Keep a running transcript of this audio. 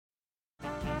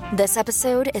This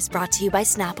episode is brought to you by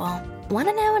Snapple. Want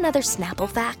to know another Snapple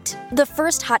fact? The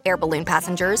first hot air balloon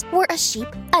passengers were a sheep,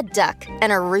 a duck,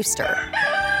 and a rooster.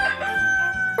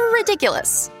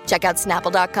 Ridiculous. Check out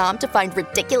Snapple.com to find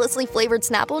ridiculously flavored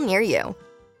Snapple near you.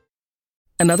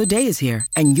 Another day is here,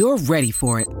 and you're ready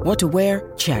for it. What to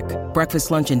wear? Check.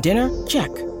 Breakfast, lunch, and dinner?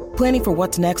 Check. Planning for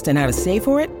what's next and how to save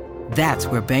for it? That's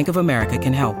where Bank of America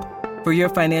can help. For your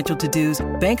financial to-dos,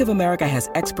 Bank of America has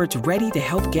experts ready to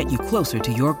help get you closer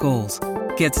to your goals.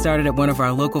 Get started at one of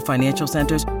our local financial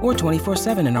centers or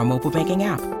 24/7 in our mobile banking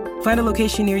app. Find a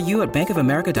location near you at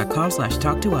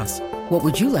bankofamerica.com/talktous. What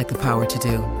would you like the power to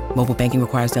do? Mobile banking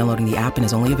requires downloading the app and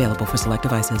is only available for select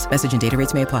devices. Message and data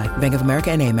rates may apply. Bank of America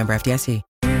N.A., member FDIC.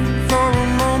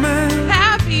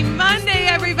 Happy Monday,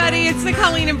 everybody. It's the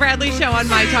Colleen and Bradley Show on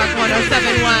My Talk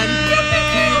 1071.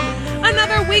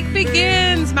 Another week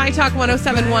begins. My Talk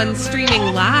 1071 streaming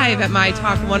live at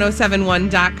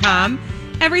mytalk1071.com.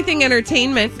 Everything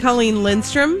Entertainment. Colleen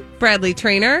Lindstrom, Bradley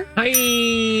Trainer. Hi.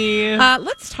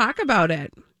 Let's talk about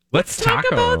it. Let's talk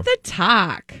about the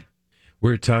talk.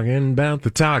 We're talking about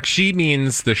the talk. She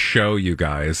means the show, you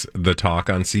guys. The Talk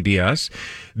on CBS.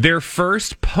 Their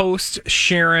first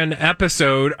post-Sharon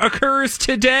episode occurs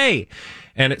today.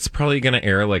 And it's probably going to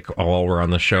air like while we're on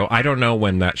the show. I don't know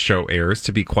when that show airs,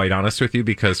 to be quite honest with you,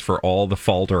 because for all the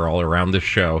falter all around the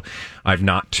show, I've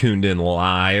not tuned in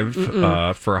live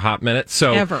for a hot minute.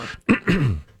 So ever.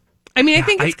 I mean, I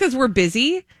think it's because we're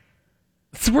busy.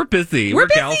 So we're busy. We're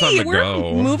gals on the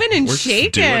go. Moving and we're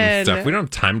shaking. Just doing stuff. We don't have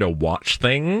time to watch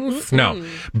things. No.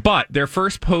 But their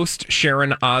first post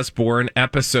Sharon Osbourne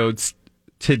episodes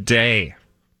today.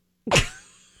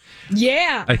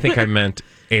 Yeah. I think I meant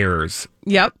airs.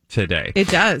 Yep. Today. It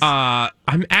does.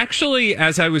 I'm actually,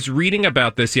 as I was reading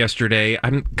about this yesterday,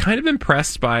 I'm kind of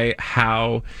impressed by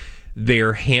how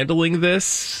they're handling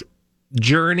this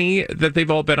journey that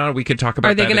they've all been on. We could talk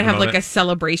about. Are they going to have like a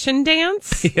celebration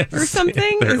dance or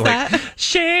something? Is like, that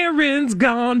Sharon's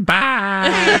gone by?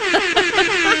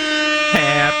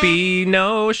 Happy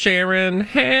no Sharon,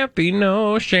 happy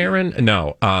no Sharon.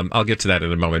 No, I'll get to that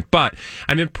in a moment. But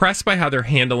I'm impressed by how they're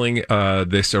handling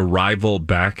this arrival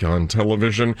back on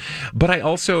television. But I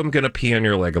also am going to pee on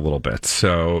your leg a little bit.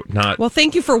 So not. Well,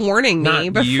 thank you for warning me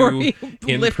before you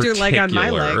lift your leg on my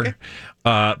leg.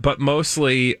 But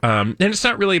mostly, and it's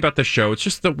not really about the show. It's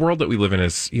just the world that we live in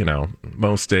is,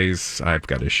 most days I've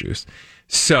got issues.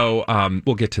 So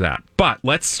we'll get to that. But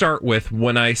let's start with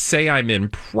when I say I'm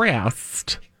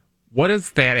impressed, what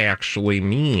does that actually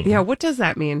mean? Yeah, what does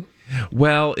that mean?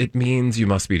 Well, it means you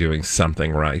must be doing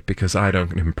something right because I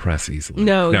don't impress easily.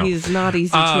 No. He's not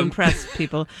easy to impress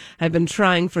people. I've been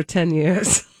trying for 10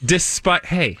 years.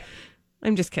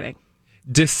 I'm just kidding.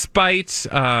 Despite,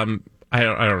 I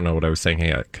don't know what I was saying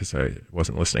because I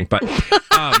wasn't listening, but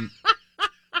I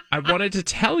wanted to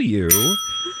tell you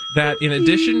that in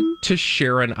addition to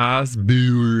Sharon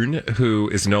Osbourne, who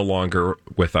is no longer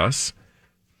with us,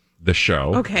 the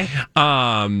show. Okay.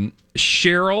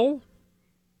 Cheryl,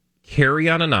 Carrie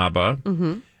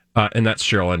Ananaba, and that's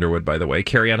Cheryl Underwood, by the way,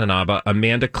 Carrie Ananaba,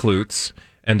 Amanda Klutz,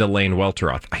 and Elaine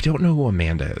Welteroth. I don't know who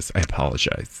Amanda is. I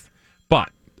apologize. But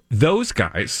those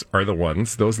guys are the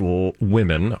ones, those little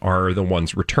women are the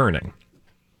ones returning.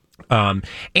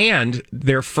 And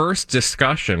their first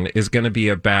discussion is going to be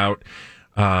about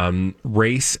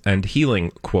race and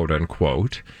healing, quote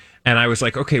unquote. And I was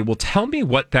like, okay, well, tell me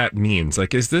what that means.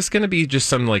 Like, is this going to be just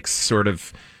some like sort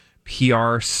of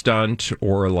PR stunt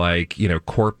or like,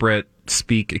 corporate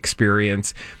speak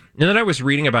experience? And then I was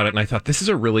reading about it and I thought this is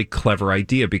a really clever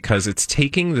idea because it's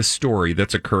taking the story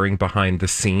that's occurring behind the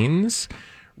scenes,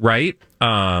 right?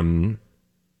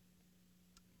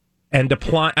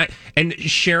 And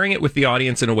sharing it with the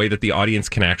audience in a way that the audience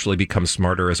can actually become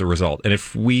smarter as a result. And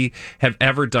if we have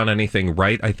ever done anything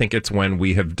right, I think it's when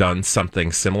we have done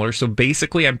something similar. So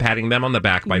basically, I'm patting them on the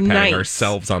back by patting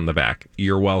ourselves on the back.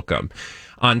 You're welcome.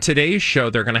 On today's show,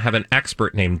 they're going to have an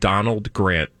expert named Donald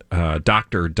Grant,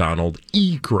 Dr. Donald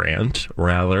E. Grant,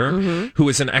 who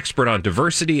is an expert on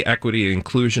diversity, equity,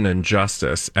 inclusion, and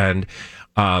justice. And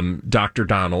Dr.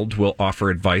 Donald will offer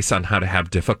advice on how to have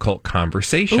difficult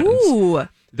conversations. Ooh.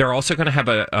 They're also going to have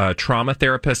a trauma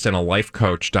therapist and a life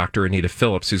coach, Dr. Anita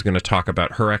Phillips, who's going to talk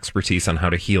about her expertise on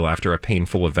how to heal after a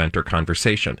painful event or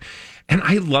conversation. And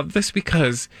I love this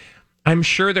because I'm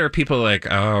sure there are people like,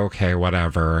 oh, okay,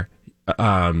 whatever.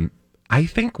 I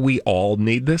think we all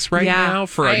need this now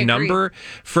for a number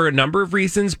of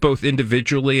reasons, both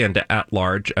individually and at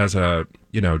large as a,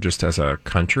 just as a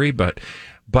country. But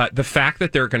the fact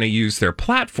that they're going to use their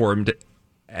platform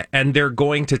and they're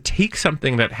going to take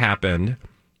something that happened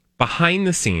behind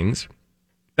the scenes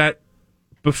that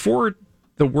before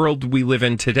the world we live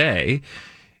in today,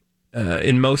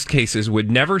 in most cases,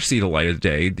 would never see the light of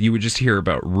day. You would just hear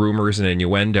about rumors and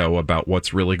innuendo about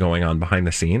what's really going on behind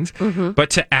the scenes.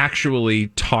 But to actually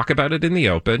talk about it in the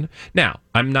open. Now,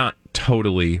 I'm not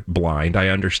totally blind. I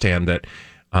understand that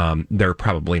they're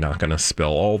probably not going to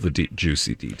spill all the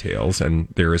juicy details, and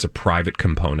there is a private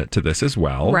component to this as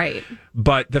well. Right.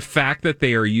 But the fact that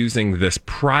they are using this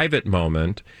private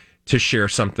moment to share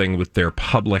something with their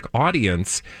public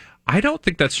audience, I don't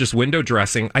think that's just window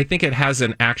dressing. I think it has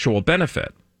an actual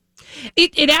benefit.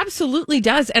 It absolutely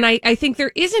does. And I think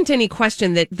there isn't any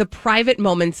question that the private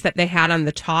moments that they had on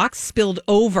the talk spilled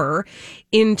over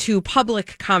into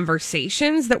public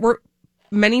conversations that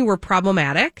many were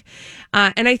problematic.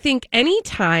 And I think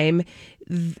anytime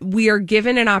we are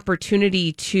given an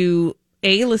opportunity to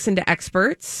listen to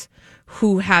experts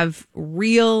who have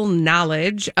real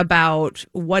knowledge about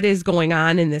what is going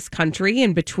on in this country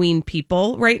and between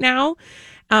people right now,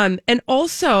 and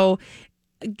also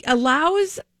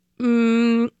allows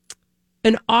an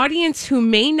audience who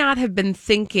may not have been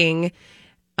thinking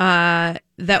that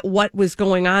what was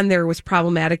going on there was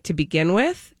problematic to begin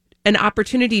with, an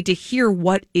opportunity to hear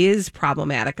what is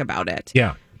problematic about it.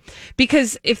 Yeah.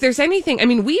 Because if there's anything, I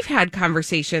mean, we've had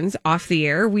conversations off the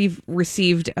air. We've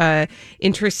received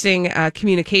interesting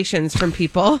communications from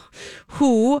people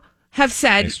who have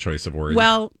said, nice choice of words.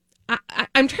 Well,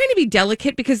 I'm trying to be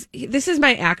delicate because this is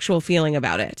my actual feeling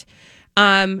about it.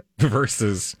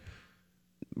 Versus...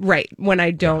 Right, when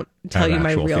I don't tell you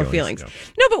my real feelings. Yeah.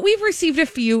 No, but we've received a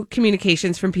few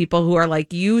communications from people who are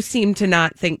like, you seem to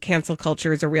not think cancel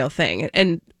culture is a real thing.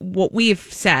 And what we've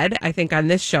said, I think on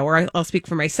this show, or I'll speak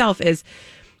for myself, is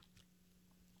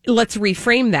let's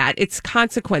reframe that.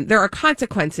 There are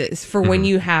consequences for when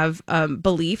you have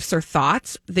beliefs or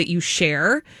thoughts that you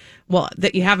share. Well,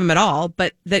 that you have them at all,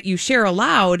 but that you share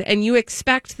aloud, and you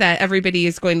expect that everybody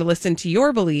is going to listen to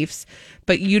your beliefs,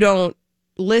 but you don't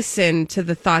listen to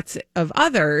the thoughts of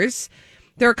others.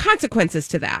 There are consequences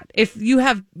to that. If you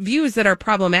have views that are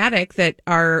problematic, that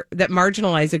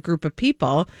marginalize a group of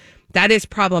people, that is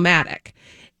problematic.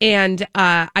 And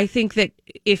I think that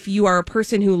if you are a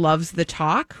person who loves the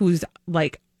talk, who's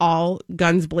like all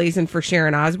guns blazing for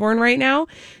Sharon Osbourne right now,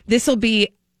 this will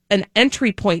be an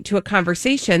entry point to a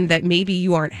conversation that maybe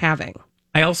you aren't having.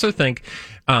 I also think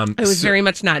it was very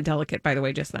much not delicate, by the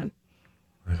way, just then.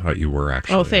 I thought you were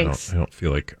actually. Oh, thanks. I don't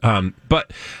feel like.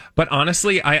 But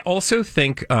honestly, I also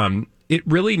think it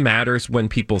really matters when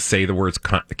people say the words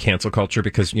cancel culture,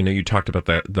 because you talked about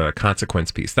the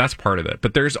consequence piece. That's part of it.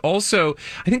 But there's also,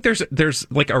 I think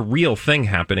there's like a real thing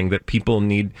happening that people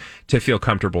need to feel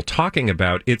comfortable talking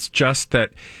about. It's just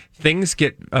that things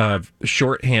get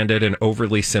shorthanded and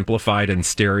overly simplified and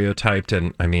stereotyped.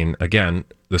 And I mean, again,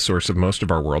 the source of most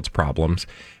of our world's problems.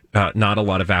 Not a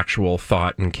lot of actual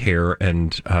thought and care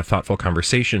and thoughtful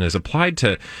conversation is applied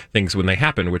to things when they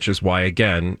happen, which is why,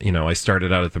 again, I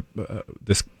started out at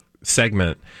this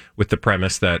segment with the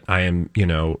premise that I am,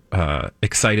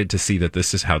 excited to see that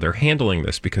this is how they're handling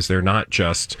this, because they're not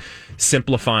just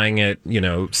simplifying it,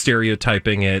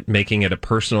 stereotyping it, making it a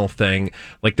personal thing.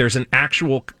 Like, there's an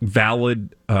actual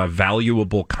valid,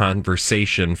 valuable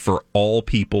conversation for all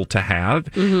people to have.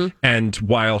 Mm-hmm. And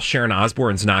while Sharon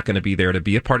Osbourne's not going to be there to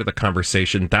be a part of the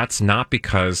conversation, that's not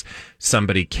because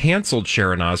somebody canceled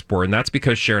Sharon Osbourne. That's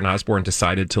because Sharon Osbourne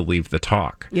decided to leave the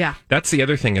talk. Yeah. That's the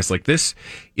other thing, is like this,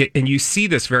 and you see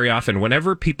this very often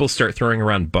whenever people start throwing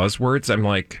around buzzwords. I'm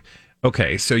like,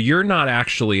 okay, so you're not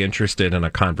actually interested in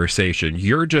a conversation.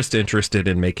 You're just interested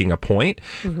in making a point.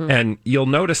 Mm-hmm. And you'll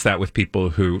notice that with people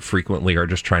who frequently are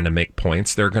just trying to make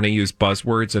points. They're going to use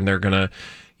buzzwords, and they're going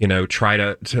to, try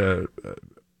to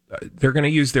they're going to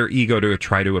use their ego to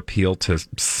try to appeal to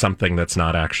something that's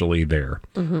not actually there.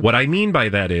 Mm-hmm. What I mean by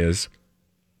that is,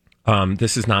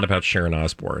 this is not about Sharon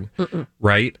Osbourne,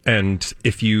 right? And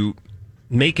if you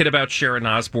make it about Sharon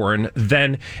Osbourne,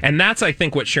 then, and that's, I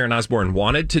think, what Sharon Osbourne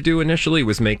wanted to do initially,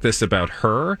 was make this about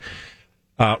her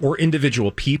or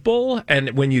individual people.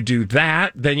 And when you do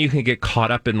that, then you can get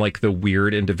caught up in like the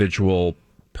weird individual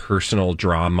personal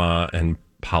drama and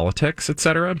politics,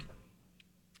 etc.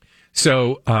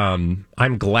 So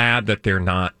I'm glad that they're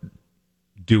not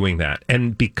doing that.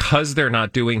 And because they're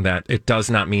not doing that, it does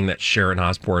not mean that Sharon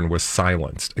Osbourne was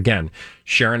silenced. Again,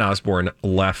 Sharon Osbourne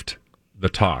left the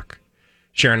talk.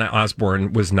 Sharon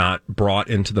Osbourne was not brought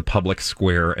into the public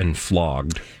square and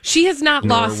flogged. She has not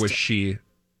lost. Nor was she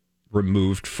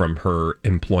removed from her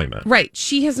employment. Right.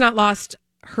 She has not lost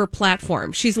her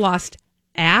platform. She's lost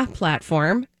a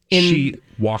platform. She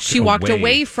walked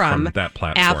away from that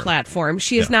platform. A platform.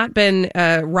 She has not been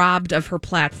robbed of her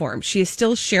platform. She is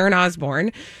still Sharon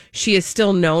Osbourne. She is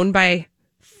still known by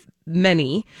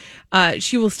many,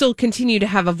 she will still continue to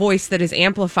have a voice that is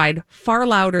amplified far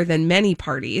louder than many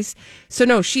parties. So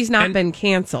no, she's not been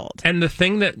canceled. And the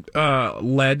thing that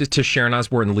led to Sharon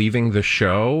Osbourne leaving the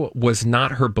show was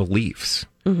not her beliefs.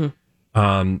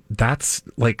 Mm-hmm. That's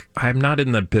like, I'm not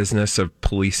in the business of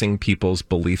policing people's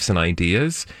beliefs and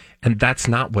ideas, and that's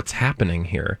not what's happening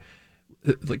here.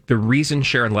 Like, the reason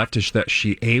Sharon left is that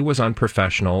she was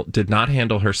unprofessional, did not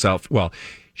handle herself well.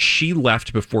 She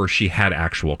left before she had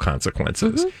actual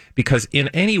consequences, because in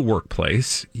any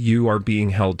workplace, you are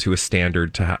being held to a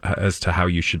standard as to how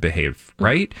you should behave,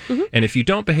 right? Mm-hmm. And if you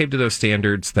don't behave to those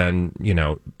standards, then,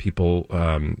 people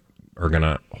are going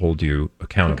to hold you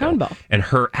accountable. And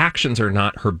her actions are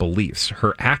not her beliefs.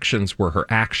 Her actions were her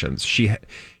actions.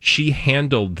 She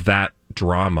handled that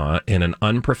drama in an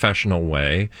unprofessional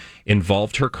way,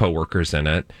 involved her coworkers in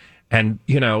it, and,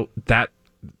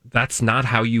 that's not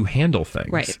how you handle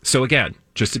things. Right. So again,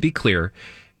 just to be clear,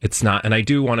 it's not, and I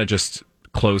do want to just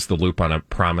close the loop on a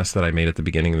promise that I made at the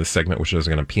beginning of the segment, which I was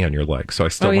going to pee on your leg. So I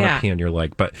still want to pee on your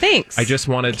leg, but thanks. I just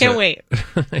wanted Can't wait.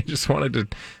 I just wanted to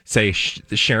say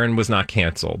Sharon was not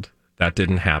canceled. That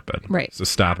didn't happen. Right. So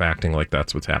stop acting like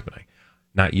that's what's happening.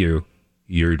 Not you.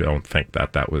 You don't think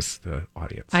that was the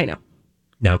audience. I know.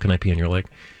 Now can I pee on your leg?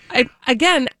 I,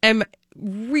 again, am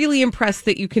really impressed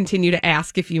that you continue to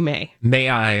ask if you may. May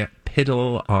I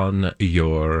piddle on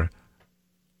your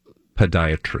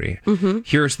podiatry? Mm-hmm.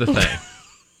 Here's the thing.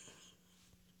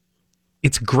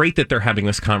 It's great that they're having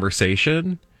this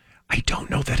conversation. I don't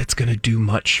know that it's going to do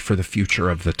much for the future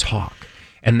of the talk.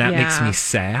 And that makes me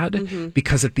sad,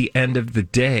 because at the end of the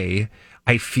day,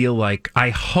 I feel like,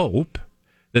 I hope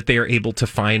that they are able to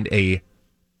find a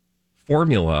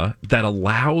formula that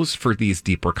allows for these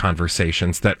deeper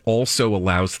conversations, that also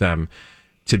allows them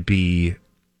to be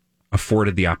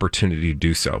afforded the opportunity to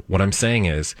do so. What I'm saying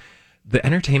is, the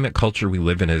entertainment culture we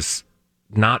live in is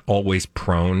not always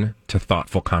prone to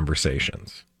thoughtful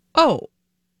conversations. Oh,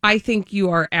 I think you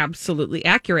are absolutely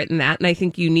accurate in that. And I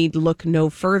think you need to look no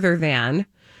further than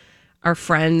our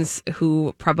friends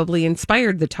who probably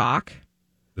inspired the talk.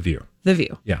 The View. The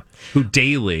View. Yeah. Who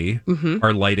daily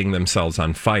are lighting themselves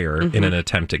on fire in an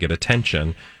attempt to get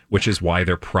attention, which is why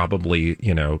they're probably,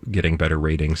 getting better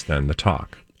ratings than the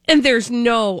talk. And there's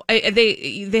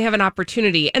they have an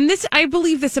opportunity. And this, I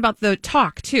believe this about the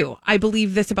talk too. I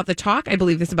believe this about the talk. I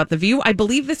believe this about The View. I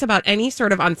believe this about any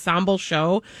sort of ensemble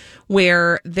show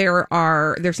where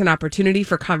there's an opportunity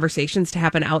for conversations to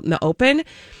happen out in the open.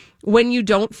 When you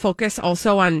don't focus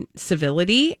also on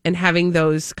civility and having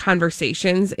those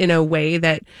conversations in a way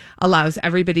that allows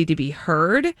everybody to be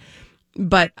heard,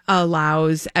 but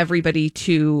allows everybody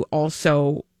to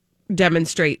also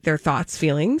demonstrate their thoughts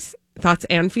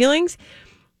and feelings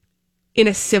in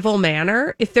a civil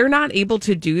manner, if they're not able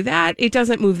to do that, it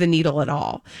doesn't move the needle at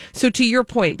all. So to your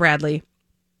point, Bradley,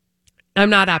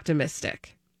 I'm not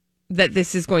optimistic that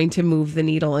this is going to move the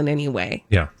needle in any way.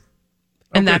 Yeah.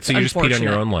 And that's so you just peed on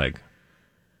your own leg.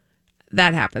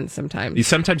 That happens sometimes.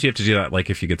 Sometimes you have to do that, like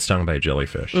if you get stung by a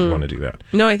jellyfish. You want to do that.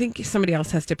 No, I think somebody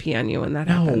else has to pee on you when that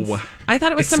happens. I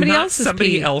thought it was somebody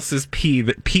else's pee.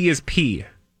 That pee is pee.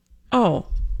 Oh,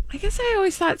 I guess I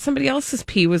always thought somebody else's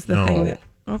pee was the thing that...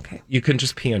 Okay. You can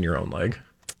just pee on your own leg.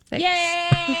 Thanks.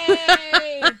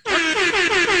 Yay!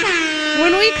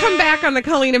 When we come back on the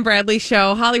Colleen and Bradley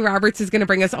Show, Holly Roberts is going to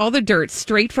bring us all the dirt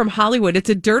straight from Hollywood. It's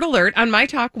a Dirt Alert on My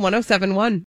Talk 107.1.